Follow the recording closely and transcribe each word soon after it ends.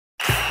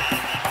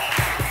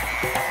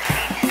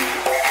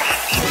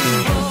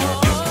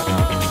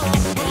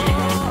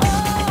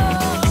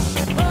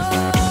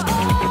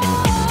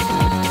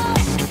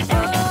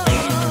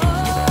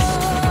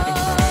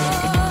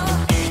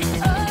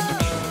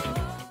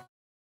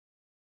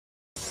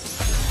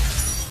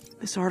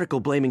This article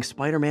blaming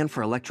Spider-Man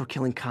for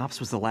electro-killing cops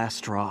was the last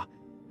straw.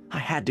 I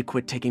had to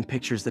quit taking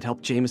pictures that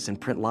helped Jameson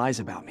print lies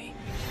about me.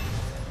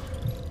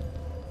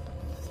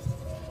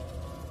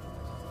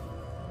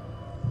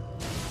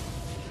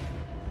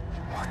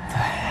 What the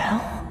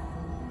hell?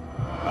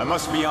 I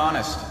must be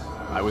honest.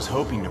 I was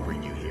hoping to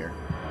bring you here.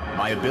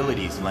 My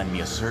abilities lend me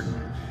a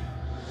certain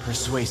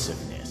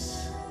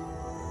persuasiveness.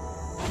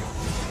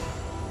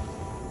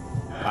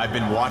 I've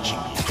been watching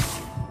you.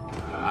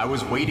 I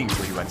was waiting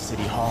for you at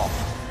City Hall.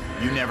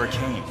 You never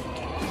came.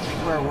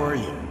 Where were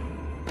you?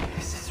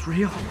 Is this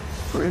real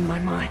or in my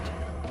mind?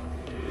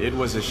 It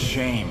was a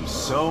shame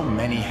so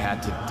many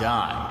had to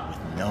die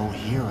with no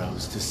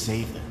heroes to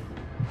save them.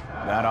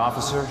 That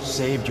officer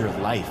saved your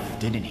life,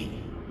 didn't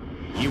he?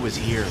 He was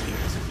here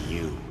because of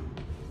you.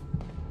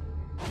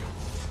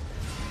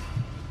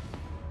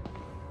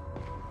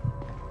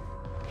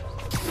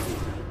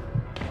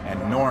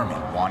 And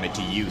Norman wanted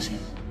to use him.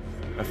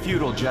 A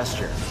futile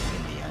gesture,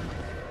 in the end.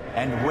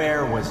 And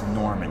where was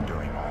Norman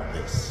during all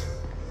this?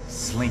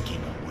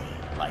 Slinking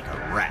away like a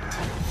rat.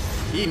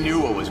 He knew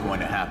what was going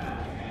to happen,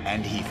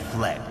 and he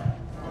fled.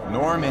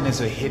 Norman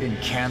is a hidden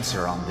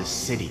cancer on this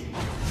city.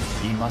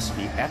 He must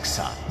be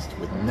excised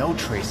with no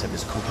trace of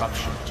his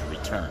corruption to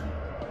return.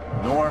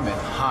 Norman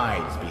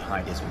hides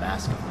behind his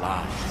mask of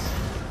lies.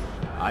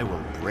 I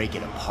will break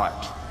it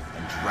apart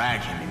and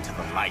drag him into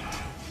the light.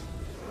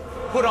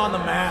 Put on the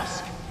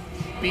mask.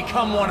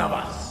 Become one of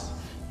us.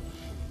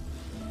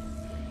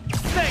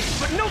 Thanks,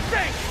 but no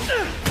thanks!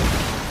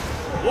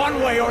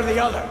 One way or the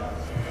other,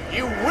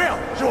 you will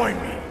join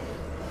me.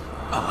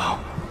 Uh-oh.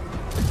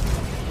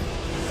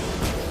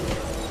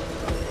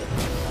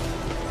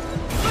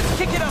 Let's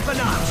kick it up a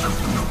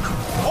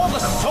notch! All the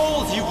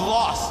souls you've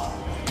lost,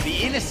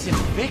 the innocent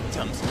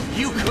victims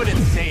you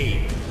couldn't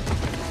save.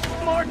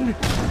 Martin,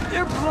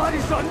 their blood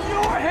is on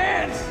your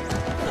hands!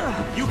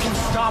 You can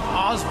stop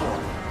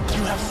Osborn.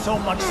 You have so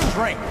much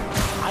strength.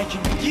 I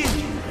can give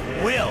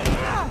you will.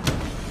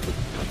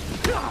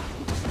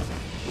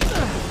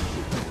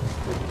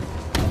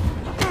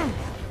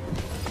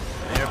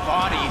 Their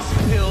bodies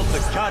filled the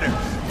gutter,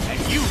 and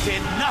you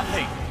did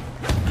nothing.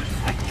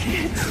 I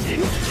can't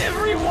save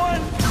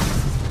everyone!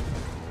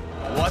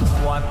 What's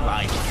one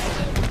life?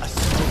 A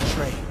single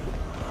train.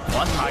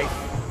 One life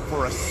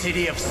for a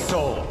city of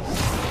souls.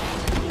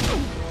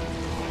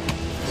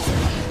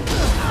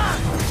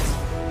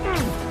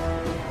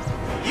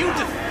 You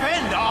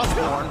defend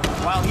Osborn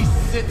while he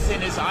sits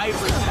in his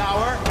ivory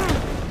tower?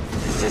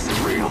 This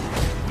isn't real.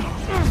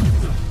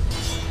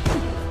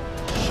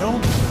 Show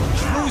me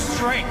true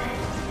strength.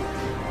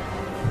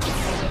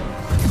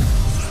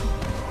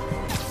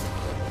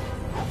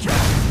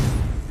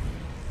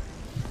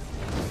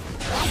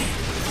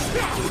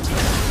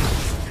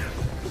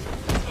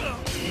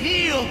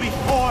 Kneel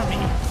before me.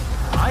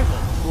 I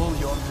will pull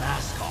your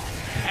mask off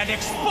and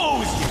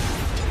expose you.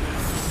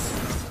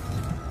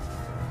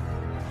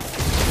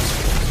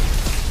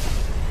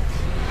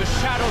 The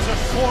shadows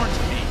are sworn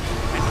to me,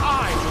 and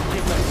I will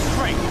give them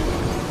strength.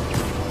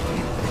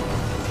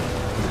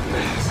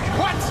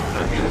 What?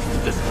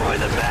 Destroy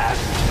the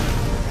mask!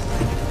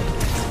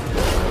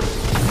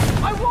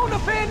 I won't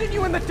abandon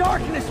you in the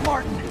darkness,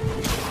 Martin!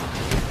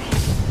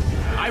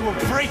 I will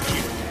break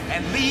you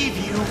and leave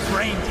you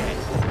brain dead.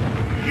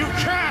 You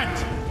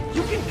can't!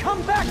 You can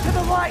come back to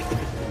the light!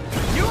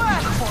 You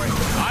asked for it!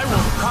 I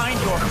will find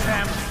your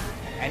family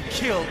and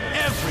kill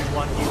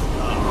everyone you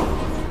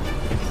love.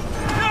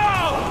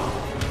 No!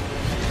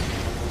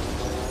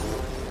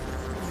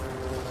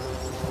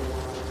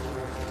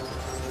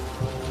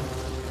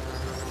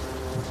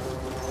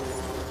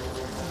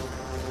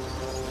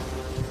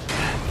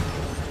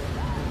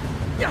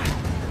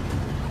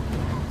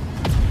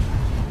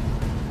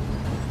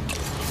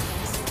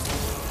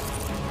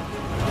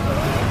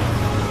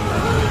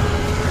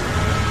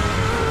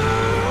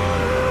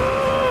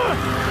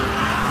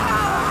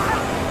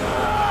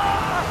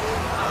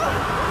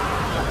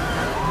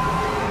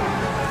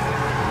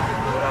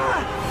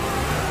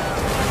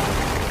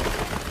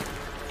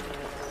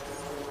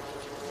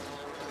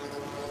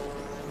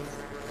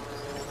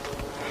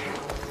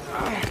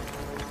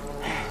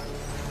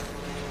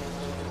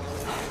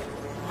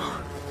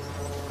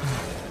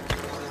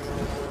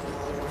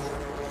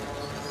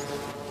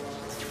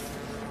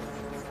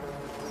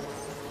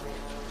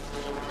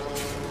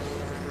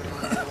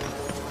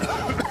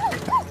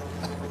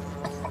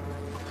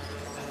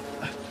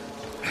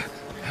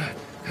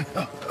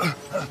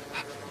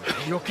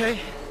 You okay?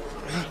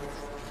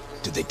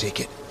 Did they take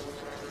it?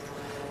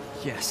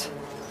 Yes.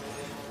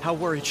 How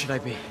worried should I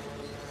be?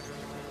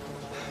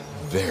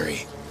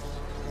 Very.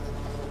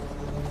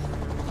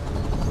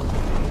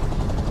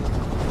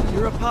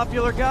 You're a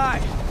popular guy.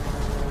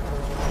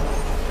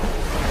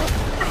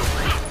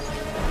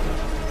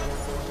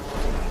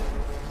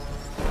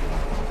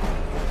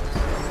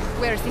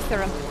 Where's the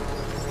serum?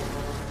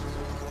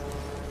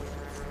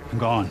 I'm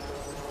gone.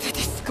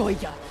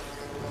 Skoya.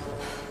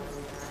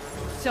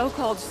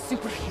 So-called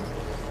superhero.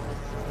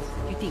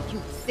 You think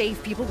you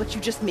save people, but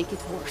you just make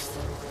it worse.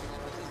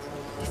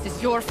 This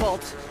is your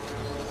fault.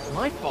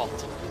 My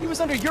fault. He was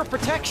under your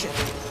protection.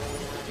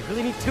 You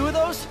really need two of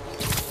those?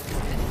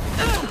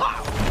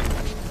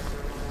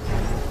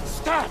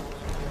 Stop!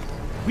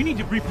 We need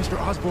to brief Mr.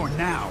 Osborn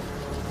now.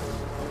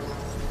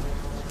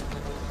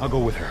 I'll go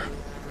with her.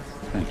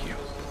 Thank you.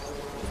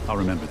 I'll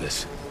remember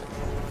this.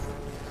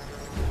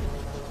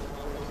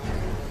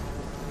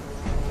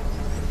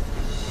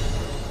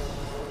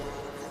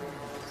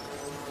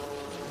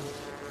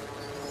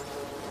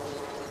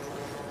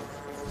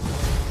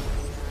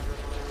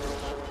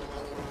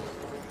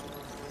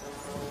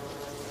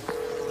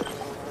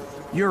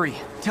 Yuri,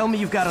 tell me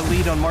you've got a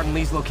lead on Martin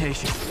Lee's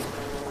location.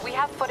 We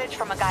have footage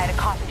from a guy at a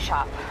coffee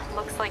shop.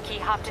 Looks like he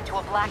hopped into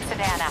a black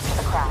sedan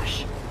after the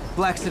crash.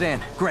 Black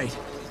sedan, great.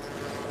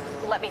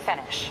 Let me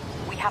finish.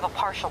 We have a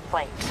partial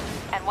plate,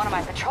 and one of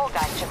my patrol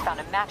guys just found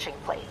a matching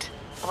plate.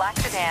 Black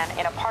sedan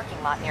in a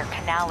parking lot near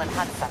Canal and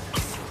Hudson.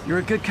 You're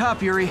a good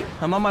cop, Yuri.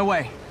 I'm on my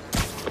way.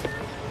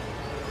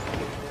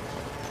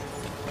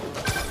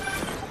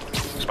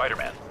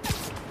 Spider-Man.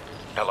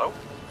 Hello?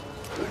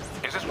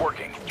 Is this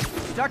working?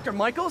 Dr.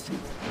 Michaels?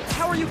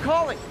 How are you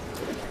calling?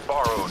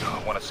 Borrowed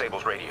one of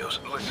Sable's radios.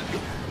 Listen,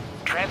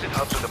 transit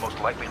hubs are the most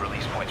likely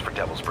release points for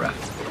Devil's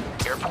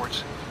Breath.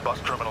 Airports, bus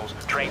terminals,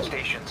 train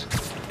stations.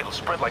 It'll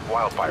spread like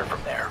wildfire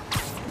from there.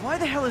 Why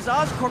the hell is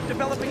Oscorp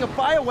developing a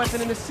bioweapon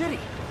in the city?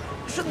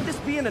 Shouldn't this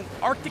be in an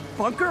Arctic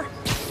bunker?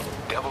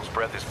 Devil's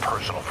Breath is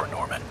personal for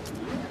Norman.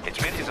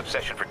 It's been his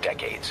obsession for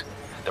decades.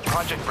 The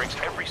project breaks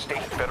every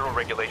state and federal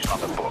regulation on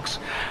the books,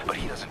 but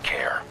he doesn't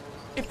care.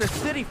 If the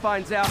city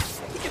finds out,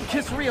 he can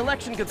kiss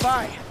re-election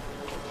goodbye.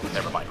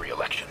 Never mind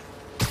re-election.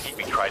 He'd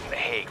be tried in The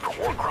Hague for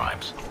war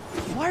crimes.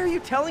 Why are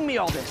you telling me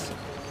all this?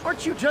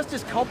 Aren't you just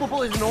as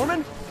culpable as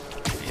Norman?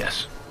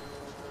 Yes.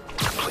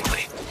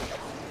 Completely.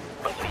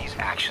 But Lee's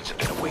actions have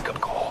been a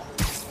wake-up call.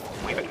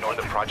 We've ignored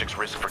the project's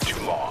risk for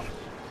too long.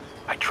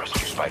 I trust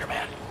you,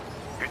 Spider-Man.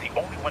 You're the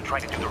only one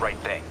trying to do the right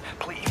thing.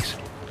 Please,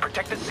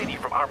 protect the city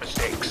from our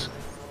mistakes.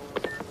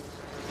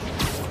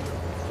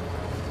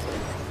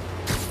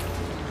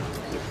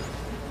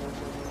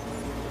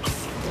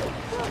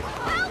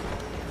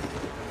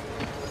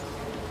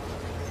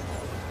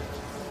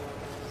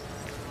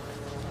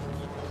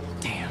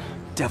 Damn,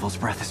 Devil's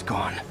Breath is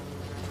gone.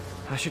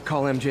 I should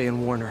call MJ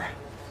and warn her.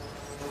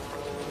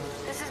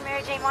 This is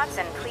Mary Jane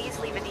Watson. Please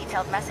leave a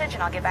detailed message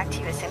and I'll get back to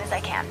you as soon as I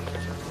can.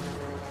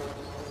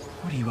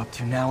 What are you up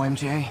to now,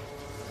 MJ?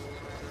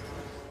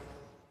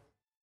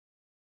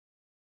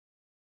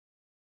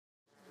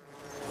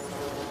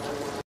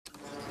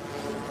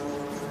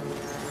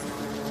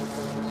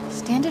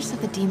 Standard said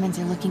the demons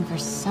are looking for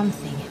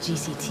something at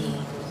GCT.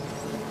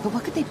 But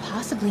what could they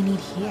possibly need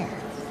here?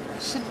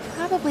 Should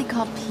probably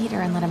call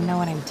Peter and let him know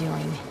what I'm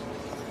doing.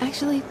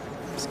 Actually,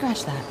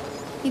 scratch that.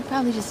 He'd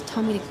probably just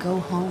tell me to go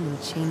home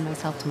and chain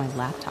myself to my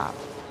laptop.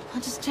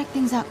 I'll just check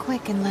things out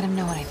quick and let him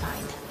know what I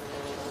find.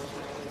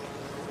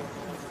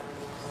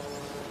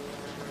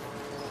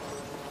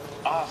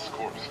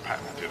 Oscorp's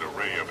patented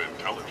array of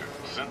intelligent,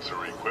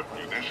 sensor-equipped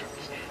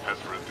munitions has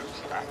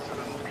reduced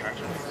accidental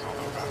casualties on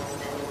the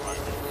battlefield by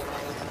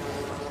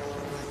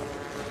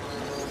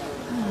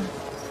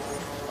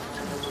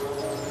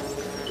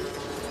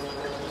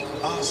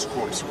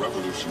Oscorp's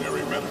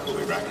Revolutionary Medical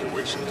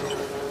Evacuation Code,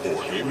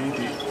 or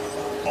MED,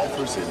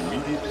 offers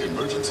immediate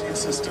emergency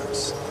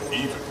assistance,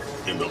 even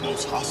in the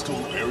most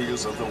hostile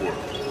areas of the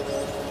world.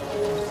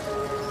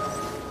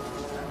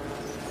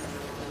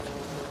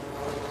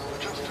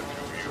 Just a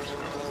few years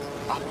ago,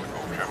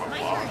 optical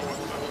camouflage was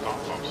the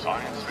stuff of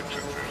science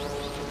fiction films.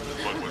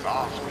 But with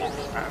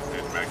Oscorp's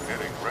patented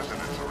magnetic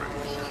resonance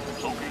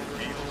arrays, soaking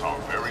fields are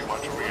very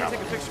much a reality.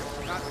 Take a picture.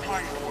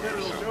 Try it for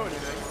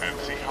yourself and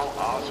see how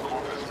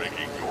Oscorp is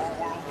making your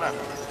world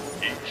better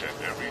each and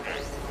every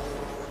day.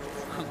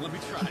 Let me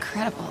try.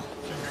 Incredible.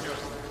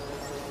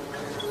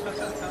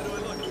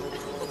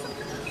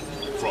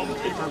 From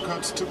paper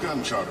cuts to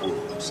gunshot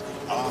wounds,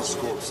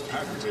 Oscorp's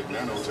patented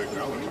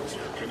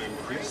nanotechnology can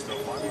increase the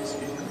body's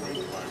healing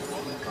rate by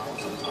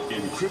 1,000 times.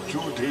 Encrypt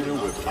your data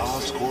with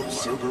Oscorp's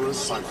Cerberus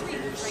cipher,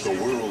 the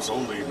world's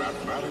only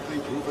mathematically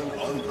proven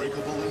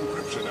unbreakable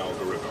encryption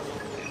algorithm.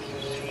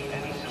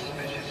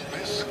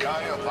 This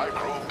Gaia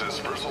microbe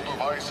dispersal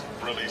device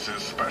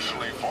releases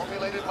specially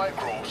formulated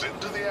microbes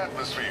into the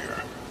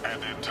atmosphere,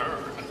 and in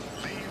turn,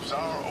 leaves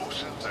our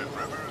oceans and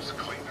rivers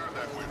cleaner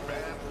than when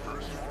man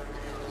first formed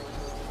the Earth.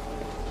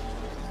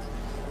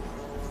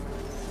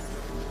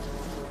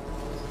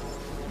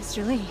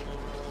 Mr. Lee.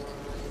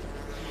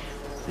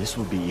 This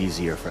will be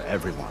easier for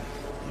everyone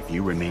if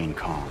you remain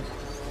calm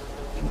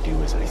and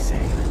do as I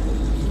say.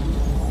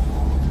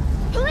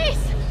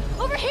 Police!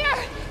 Over here!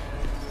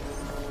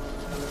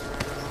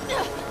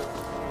 No!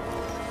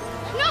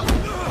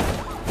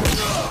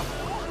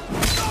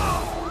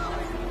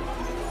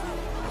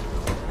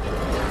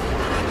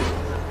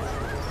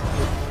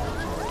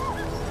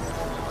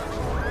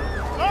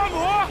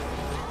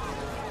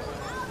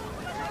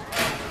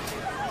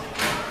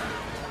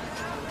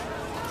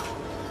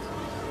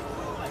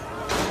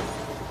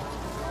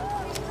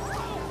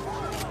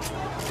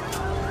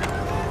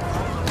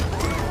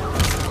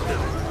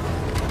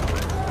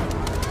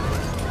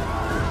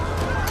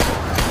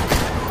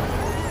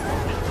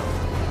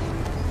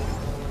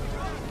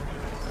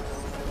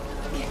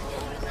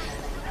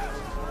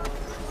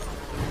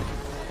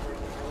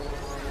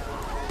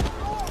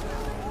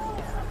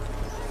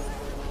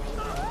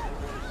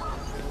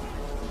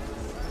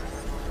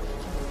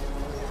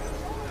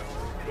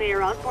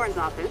 Mayor Osborne's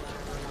office.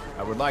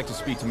 I would like to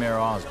speak to Mayor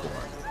Osborne.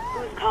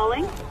 Who's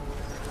calling?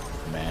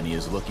 The man he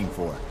is looking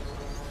for.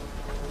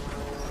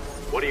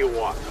 What do you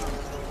want?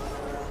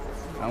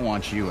 I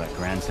want you at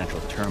Grand Central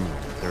Terminal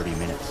in 30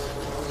 minutes.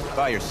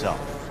 By yourself.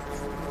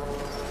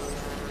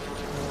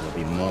 There'll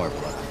be more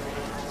blood.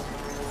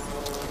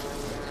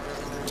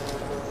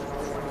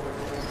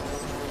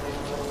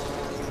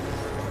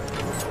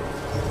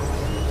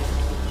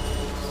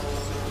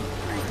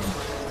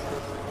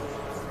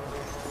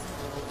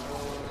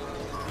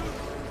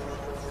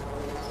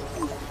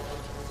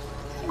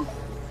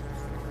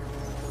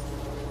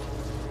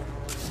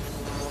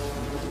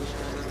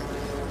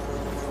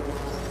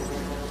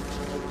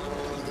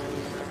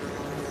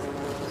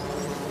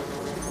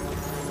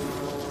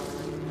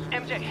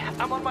 MJ,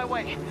 I'm on my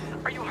way.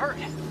 Are you hurt?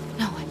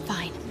 No, I'm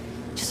fine.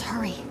 Just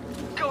hurry.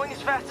 Going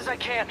as fast as I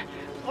can.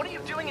 What are you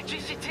doing at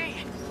GCT?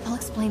 I'll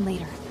explain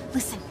later.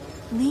 Listen,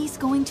 Lee's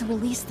going to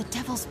release the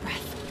Devil's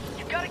Breath.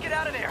 You gotta get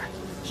out of there.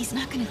 He's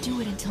not gonna do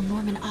it until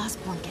Norman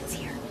Osborn gets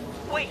here.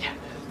 Wait,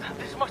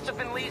 this must have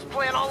been Lee's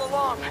plan all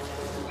along.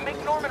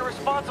 Make Norman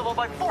responsible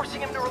by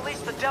forcing him to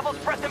release the Devil's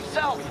Breath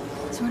himself.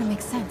 Sort of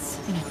makes sense,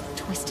 in a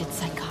twisted,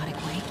 psychotic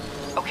way.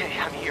 Okay,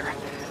 I'm here.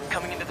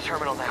 Coming into the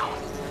terminal now.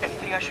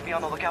 Anything I should be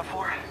on the lookout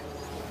for?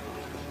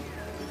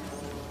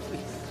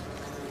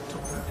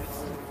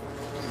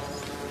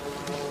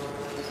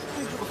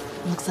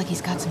 Looks like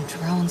he's got some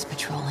drones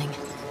patrolling.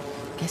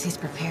 Guess he's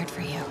prepared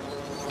for you.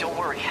 Don't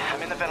worry,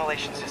 I'm in the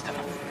ventilation system.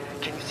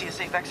 Can you see a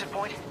safe exit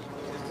point?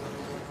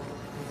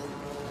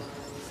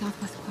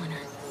 Southwest corner.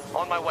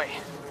 On my way.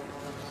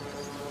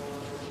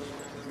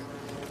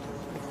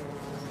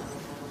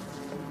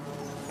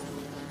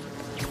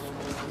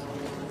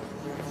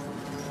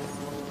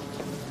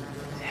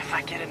 If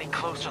I get any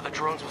closer, the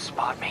drones will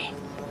spot me.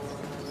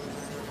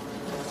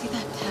 See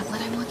that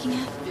tablet I'm looking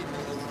at?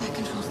 That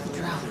controls the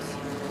drones.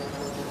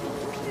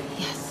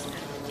 Yes,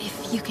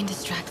 if you can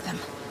distract them.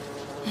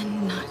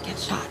 And not get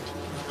shot.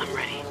 I'm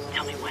ready.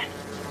 Tell me when.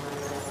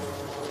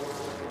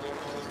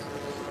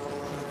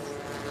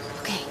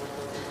 Okay,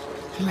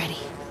 I'm ready.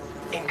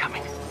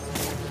 Incoming.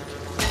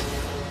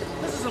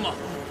 那是什么？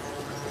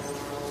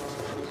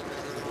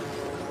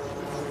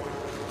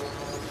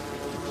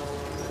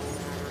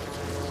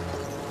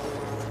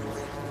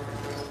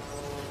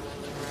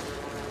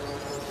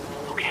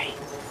 Okay,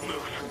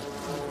 move.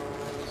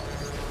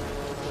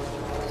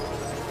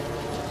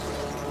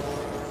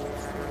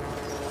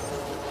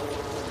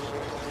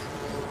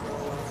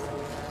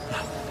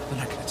 They're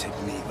not gonna take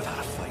me without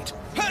a fight.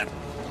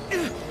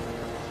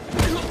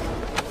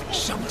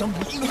 相当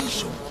英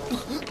雄。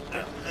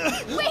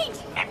 Wait!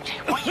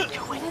 MJ, what are you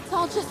doing? Let's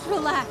all just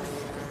relax.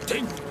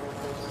 停！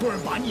不然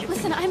把你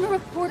Listen, I'm a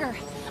reporter.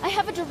 I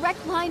have a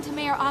direct line to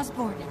Mayor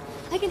Osborn.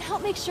 I can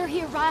help make sure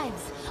he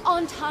arrives.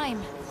 On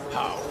time.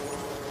 How?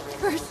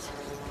 First,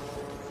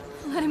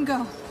 let him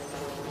go.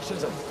 先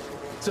生，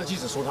这记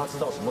者说他知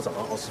道怎么找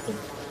到奥斯芬。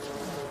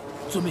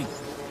遵命。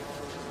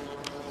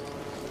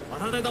把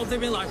他带到这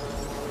边来，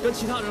跟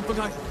其他人分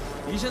开。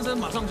李先生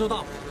马上就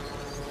到。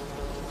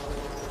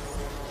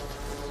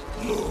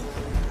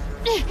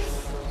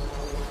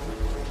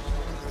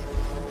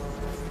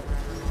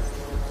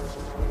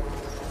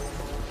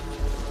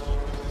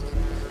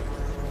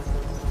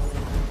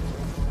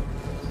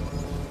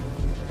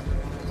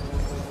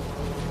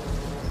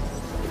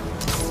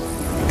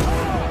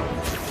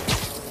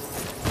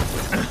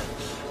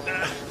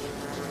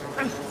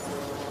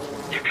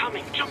 They're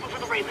coming. Jump over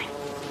the railing.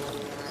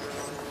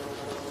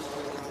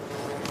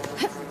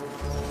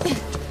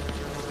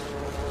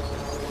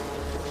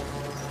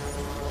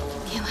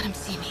 Can't let him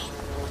see me.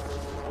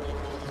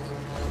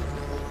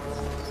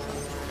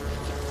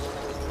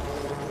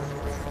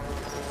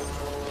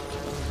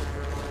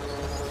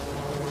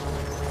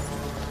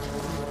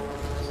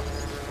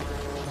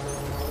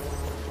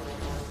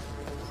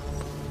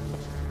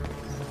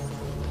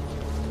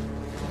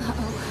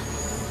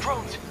 Uh-oh.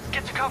 Drones,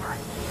 get to cover.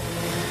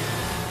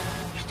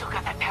 You still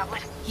got that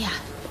tablet? Yeah.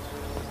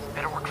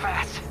 Better work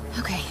fast.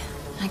 Okay,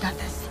 I got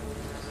this.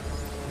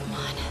 Come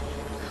on.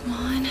 Come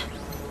on.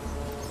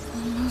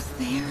 Almost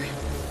there.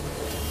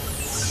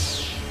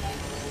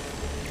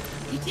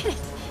 You did it.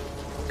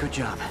 Good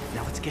job.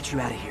 Now let's get you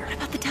out of here. What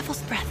about the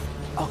Devil's Breath?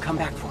 I'll come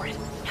back for it.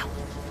 No.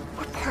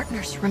 We're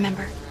partners,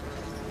 remember?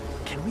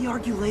 Can we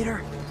argue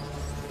later?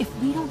 If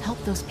we don't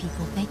help those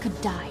people, they could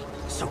die.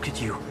 So could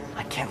you.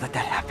 I can't let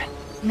that happen.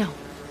 No.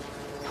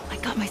 No, I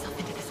got myself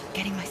into this. I'm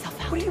getting myself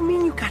out. What do you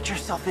mean you got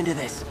yourself into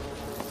this?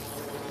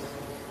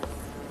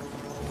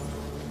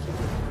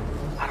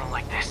 I don't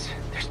like this.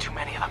 There's too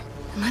many of them.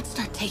 And let's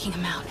start taking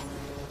them out.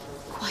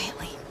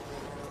 Quietly.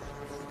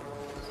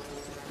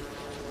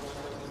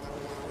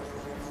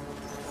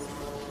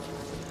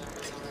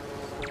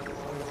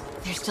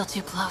 They're still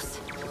too close.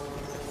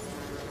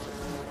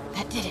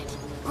 That did it.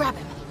 Grab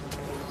him.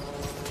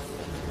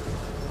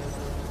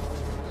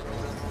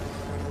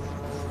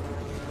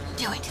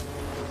 Do it.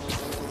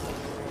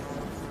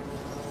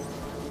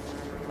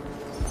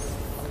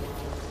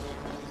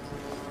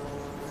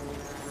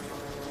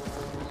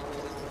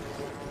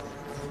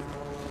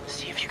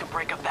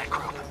 break up that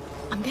group.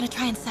 I'm gonna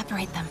try and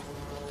separate them.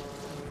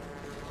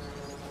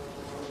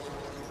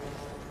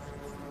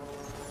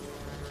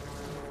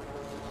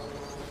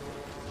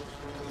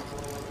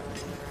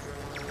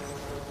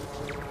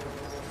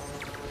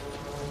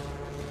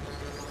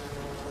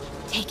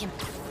 Take him.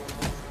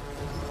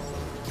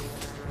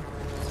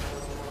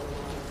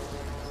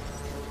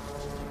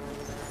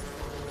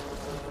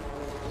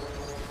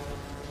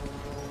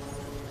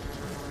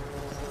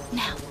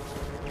 Now.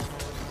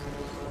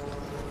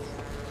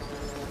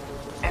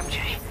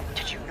 MJ,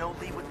 did you know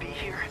Lee would be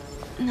here?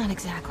 Not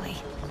exactly.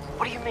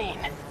 What do you mean?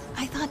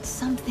 I thought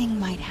something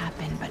might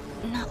happen, but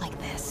not like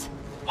this.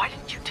 Why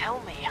didn't you tell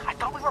me? I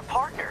thought we were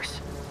partners.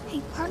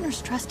 Hey,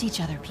 partners trust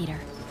each other, Peter.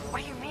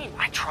 What do you mean?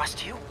 I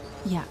trust you?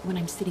 Yeah, when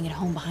I'm sitting at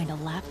home behind a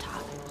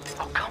laptop.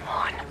 Oh, come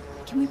on.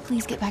 Can we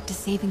please get back to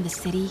saving the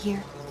city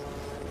here?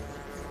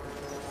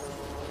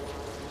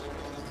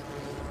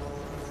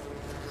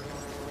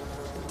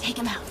 Take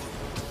him out.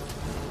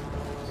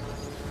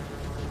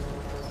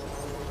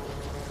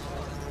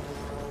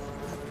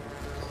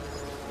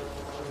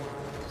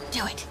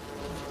 Do it.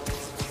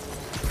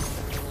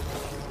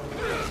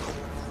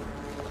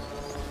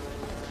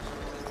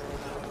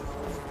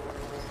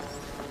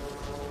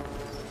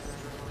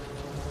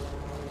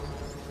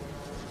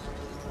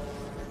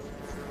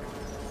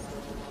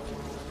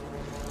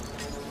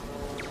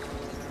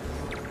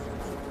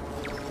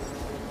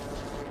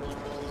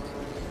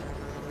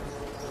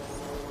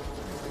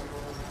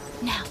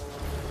 Now.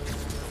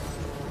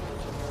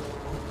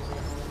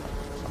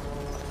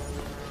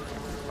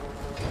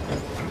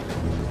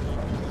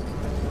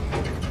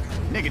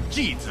那个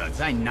记者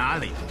在哪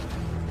里？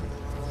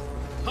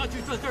他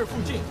就在这儿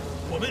附近，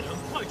我们很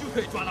快就可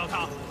以抓到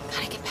他。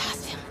Gotta get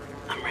past him.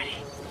 I'm ready.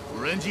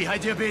 无人机还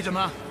戒备着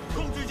吗？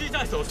控制机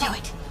在手 Do 上。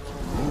 it.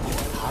 如果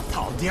他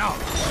逃掉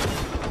了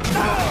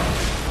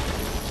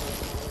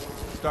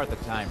Start the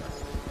timer.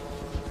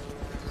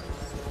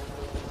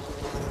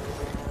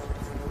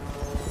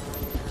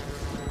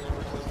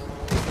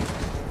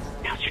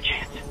 Now's your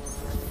chance.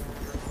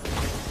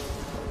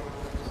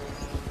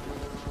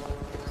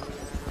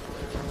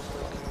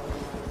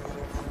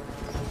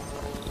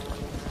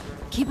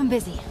 Keep him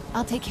busy.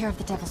 I'll take care of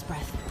the Devil's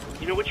Breath.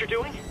 You know what you're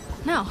doing?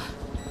 No.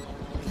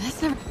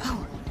 That's never...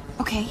 Oh,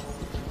 okay.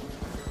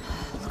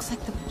 Looks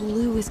like the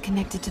blue is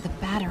connected to the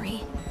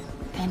battery,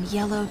 and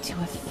yellow to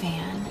a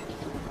fan.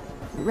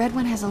 The red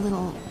one has a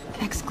little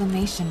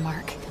exclamation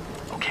mark.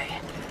 Okay,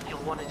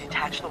 you'll want to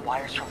detach the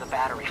wires from the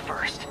battery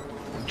first.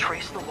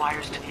 Trace the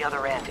wires to the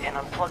other end and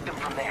unplug them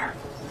from there.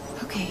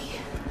 Okay,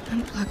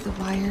 unplug the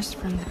wires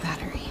from the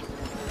battery.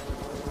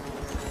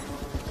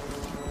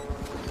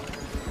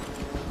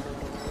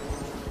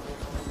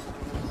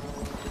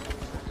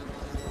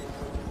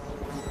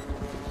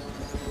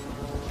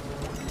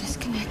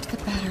 Disconnect the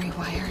battery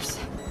wires.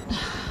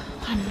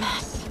 What a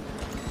mess.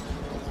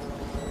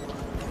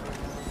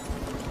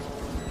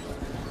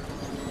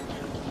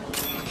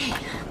 Okay,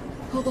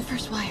 pull the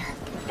first wire.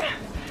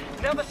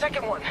 Now the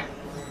second one.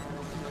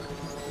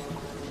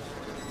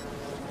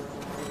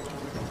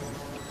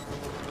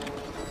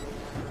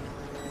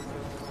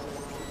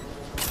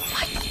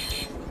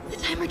 What? The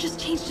timer just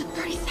changed to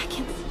 30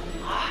 seconds.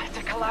 Ah, it's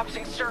a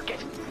collapsing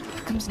circuit.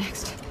 What comes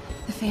next?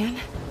 The fan?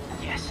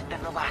 Yes,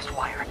 then the last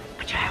wire.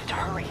 But you have to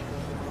hurry.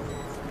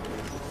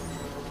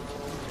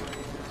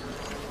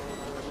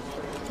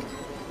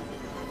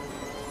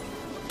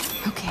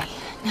 Okay,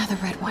 now the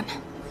red one.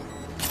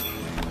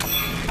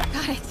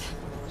 Got it.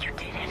 You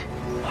did it.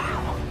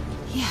 Wow.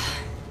 Yeah.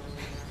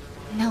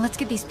 Now let's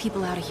get these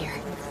people out of here.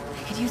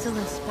 I could use a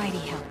little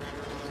Spidey help.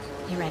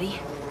 You ready?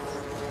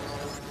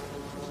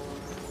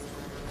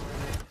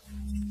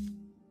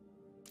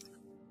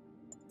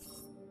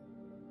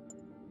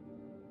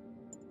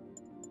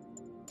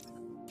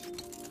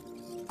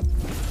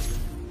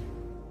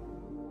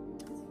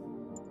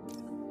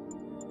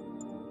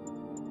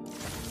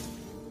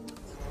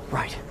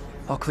 Right.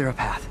 I'll clear a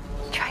path.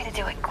 Try to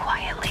do it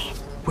quietly.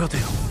 Will do.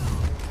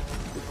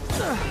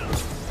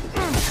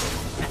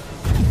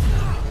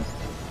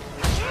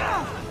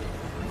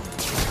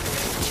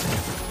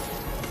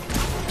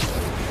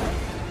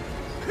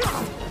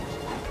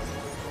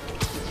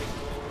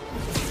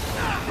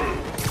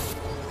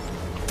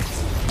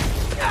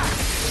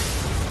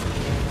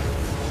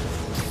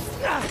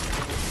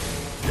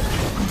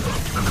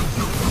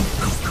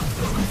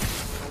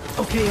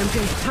 Okay,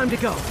 MJ, time to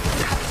go.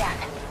 Copy that.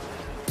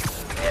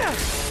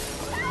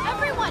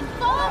 Everyone,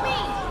 follow me!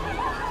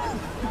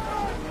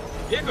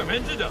 别给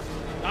门子的，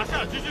拿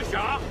下蜘蛛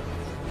侠。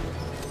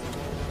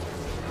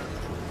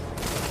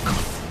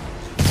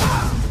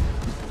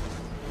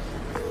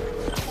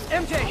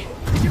MJ,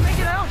 did you make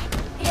it out?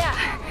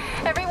 Yeah,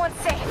 everyone's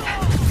safe.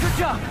 Good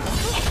job.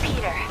 Hey,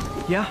 Peter.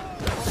 Yeah?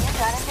 When you're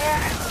done in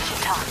there, we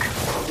should talk.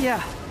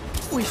 Yeah,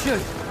 we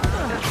should.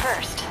 But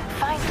first,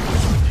 find him.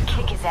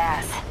 Kick his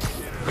ass.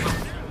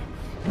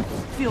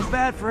 Feel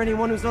bad for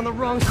anyone who's on the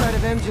wrong side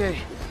of MJ.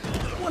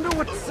 Wonder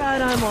what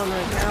side I'm on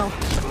right now.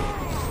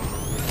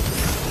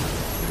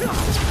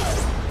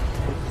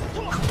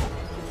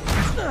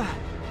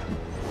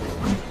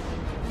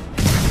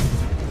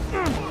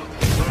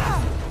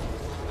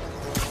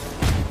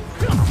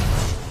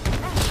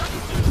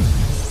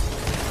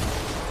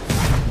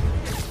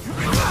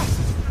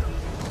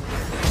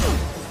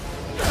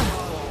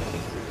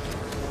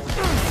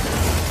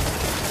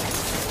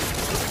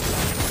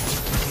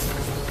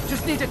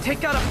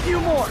 Take out a few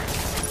more.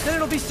 Then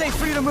it'll be safe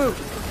for you to move.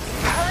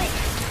 Hurry!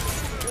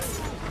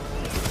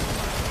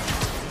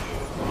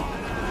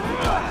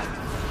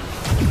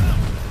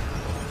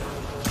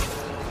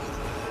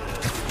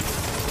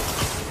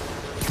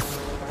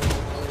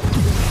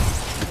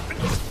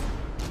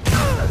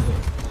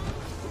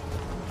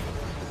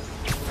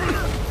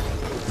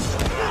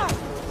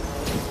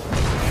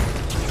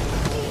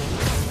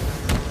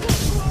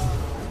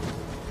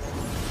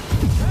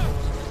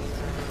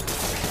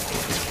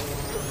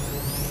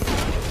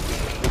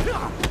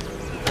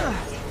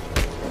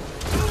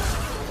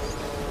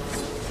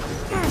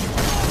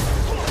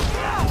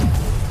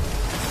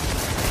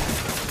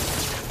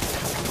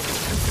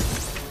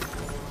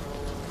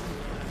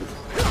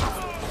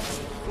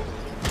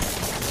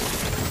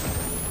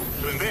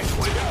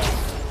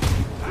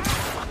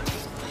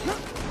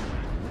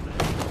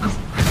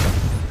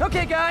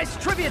 Okay guys,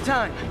 trivia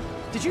time.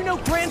 Did you know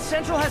Grand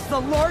Central has the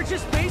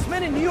largest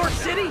basement in New York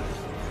City?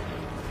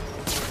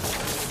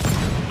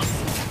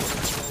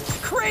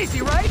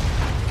 Crazy, right?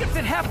 You could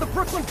fit half the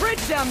Brooklyn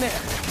Bridge down there.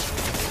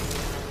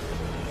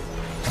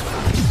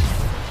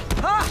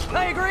 Ha!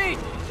 I agreed.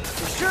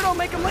 They sure don't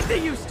make them like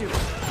they used to.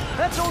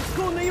 That's old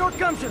school New York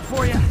gumption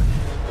for you.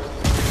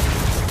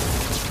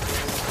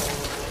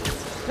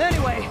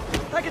 Anyway,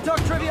 I could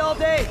talk trivia all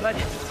day, but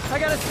I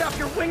gotta stop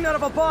your wingnut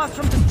of a boss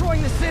from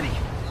destroying the city.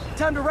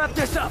 Time to wrap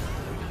this up.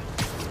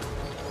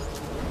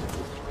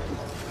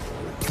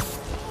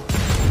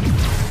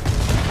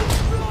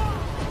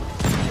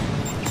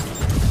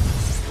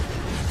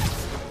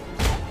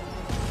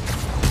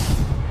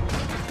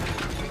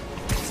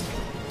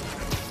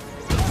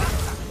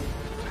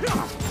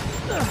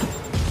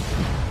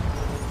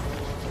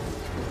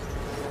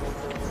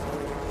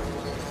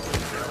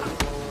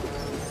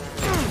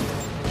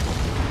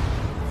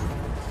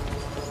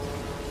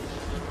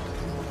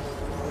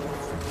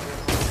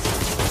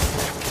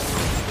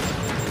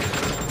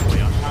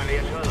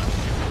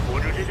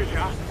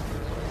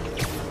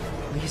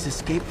 Lee's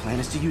escape plan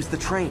is to use the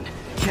train.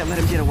 Can't let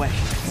him get away.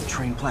 The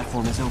train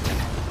platform is open.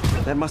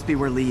 That must be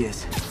where Lee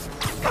is.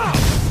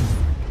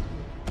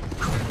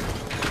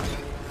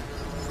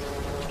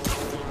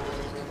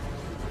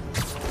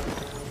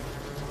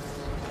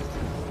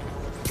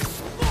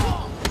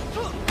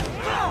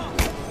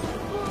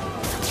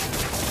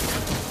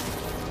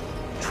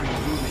 Train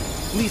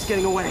moving. Lee's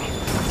getting away.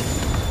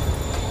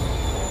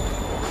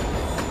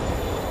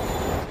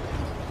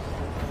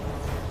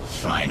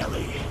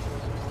 Finally.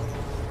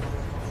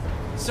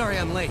 Sorry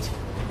I'm late.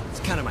 It's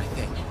kind of my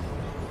thing.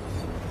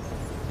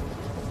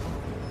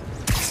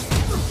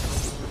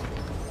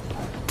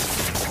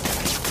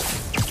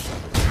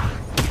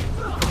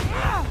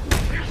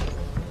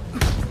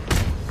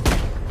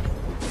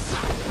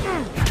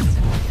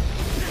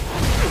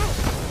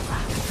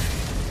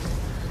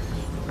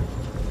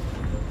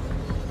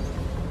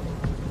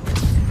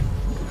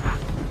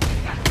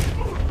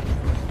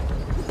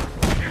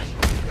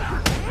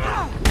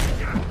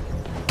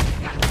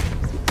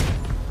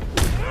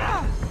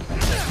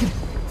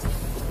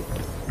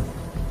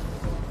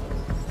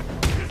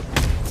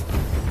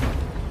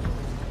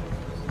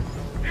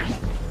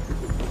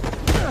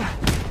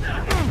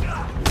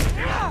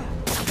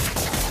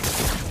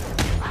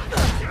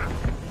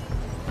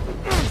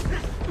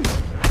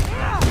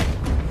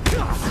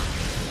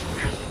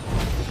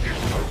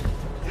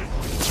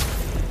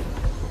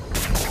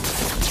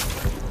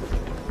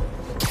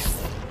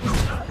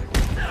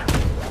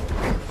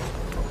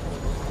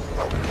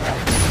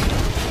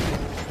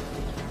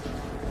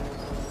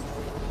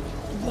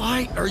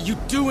 Why are you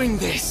doing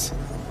this?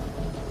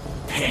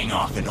 Paying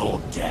off an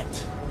old debt.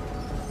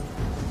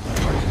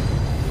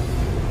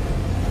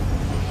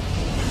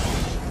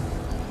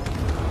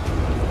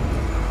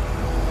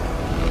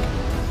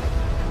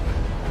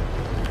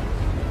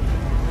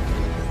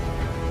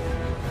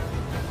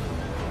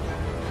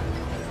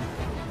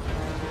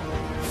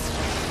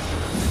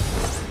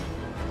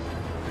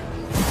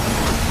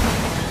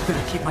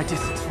 Better keep my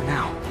distance for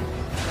now.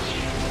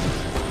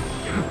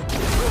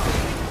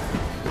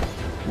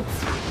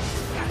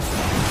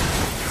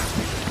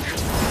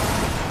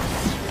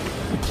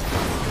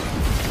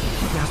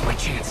 Now's my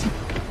chance.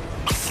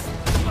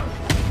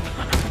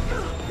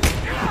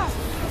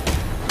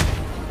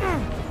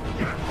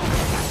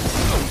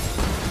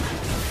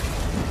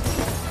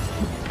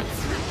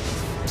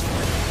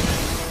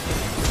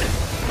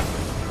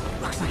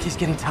 Looks like he's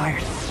getting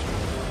tired.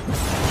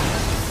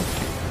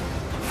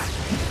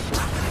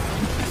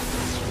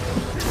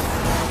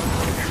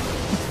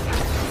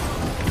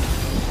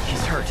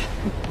 He's hurt.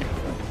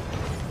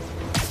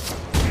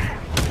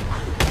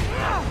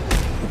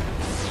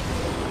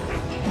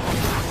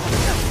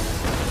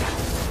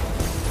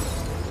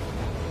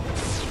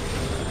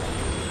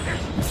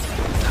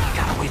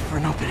 Gotta wait for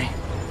an opening.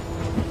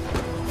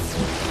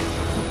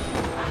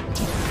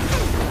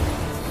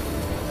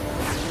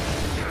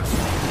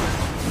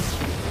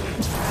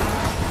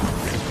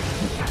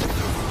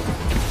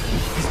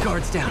 His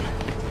guard's down.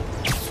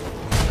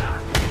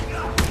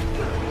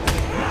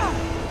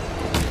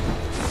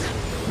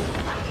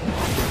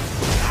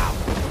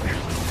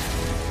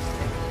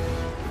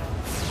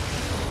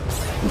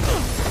 You're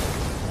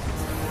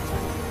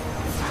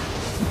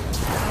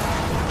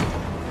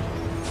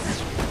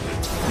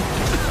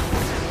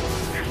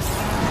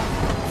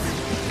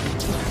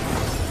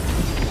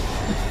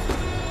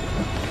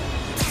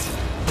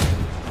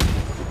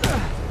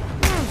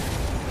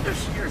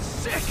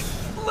sick!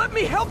 Let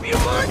me help you,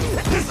 Martin!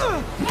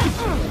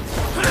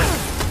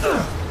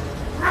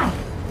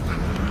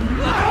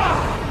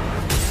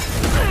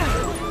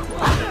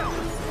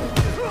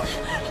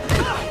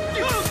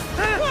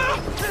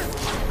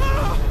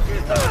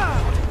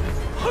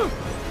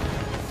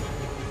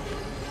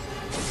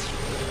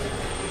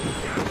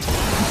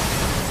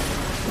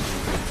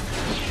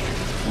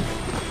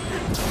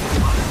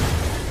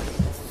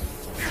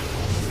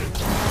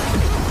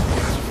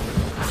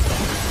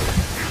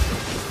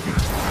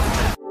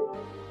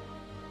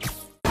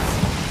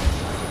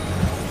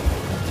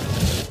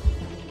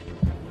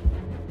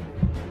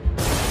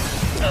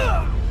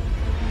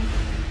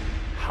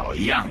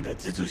样的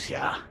蜘蛛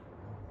侠。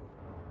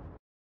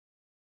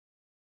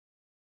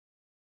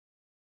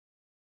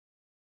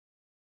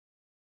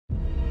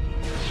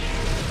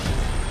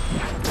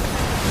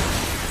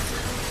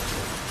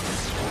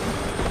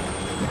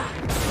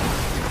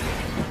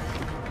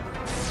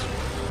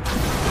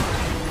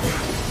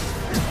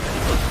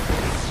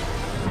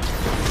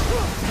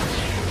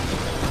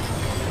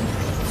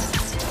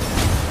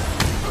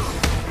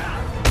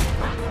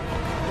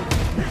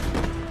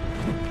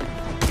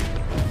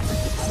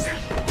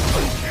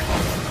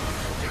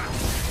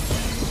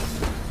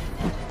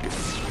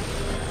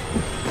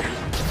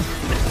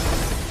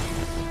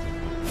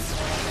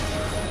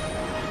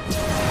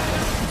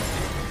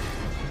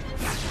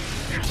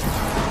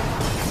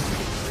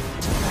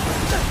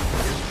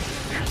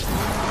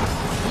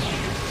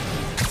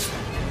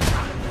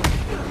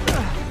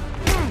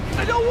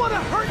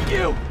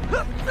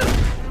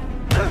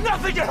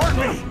Nothing can hurt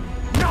me!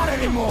 Not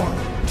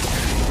anymore!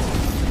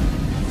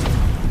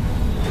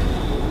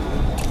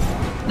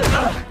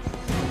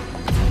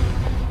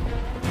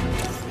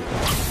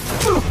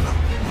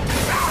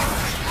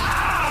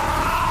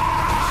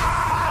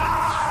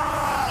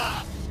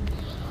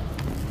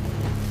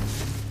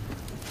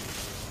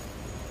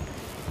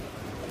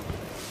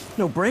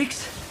 No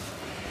brakes?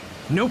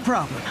 No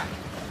problem.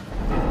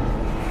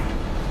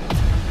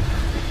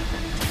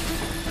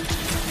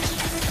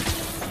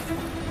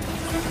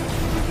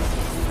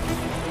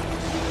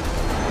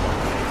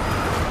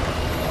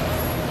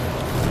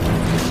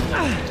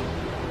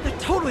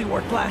 Totally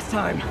worked last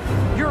time.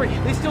 Yuri,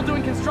 they still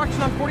doing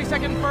construction on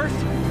 42nd and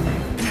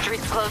 1st?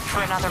 Street's closed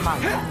for another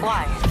month.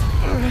 Why?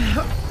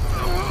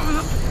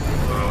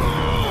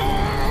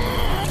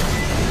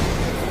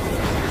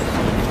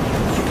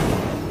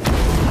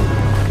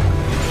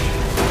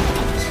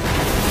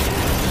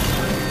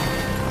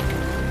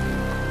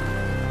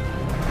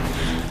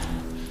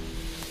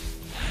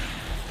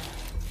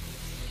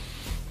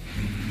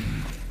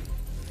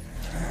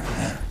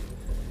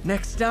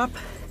 Next stop,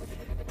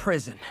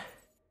 prison.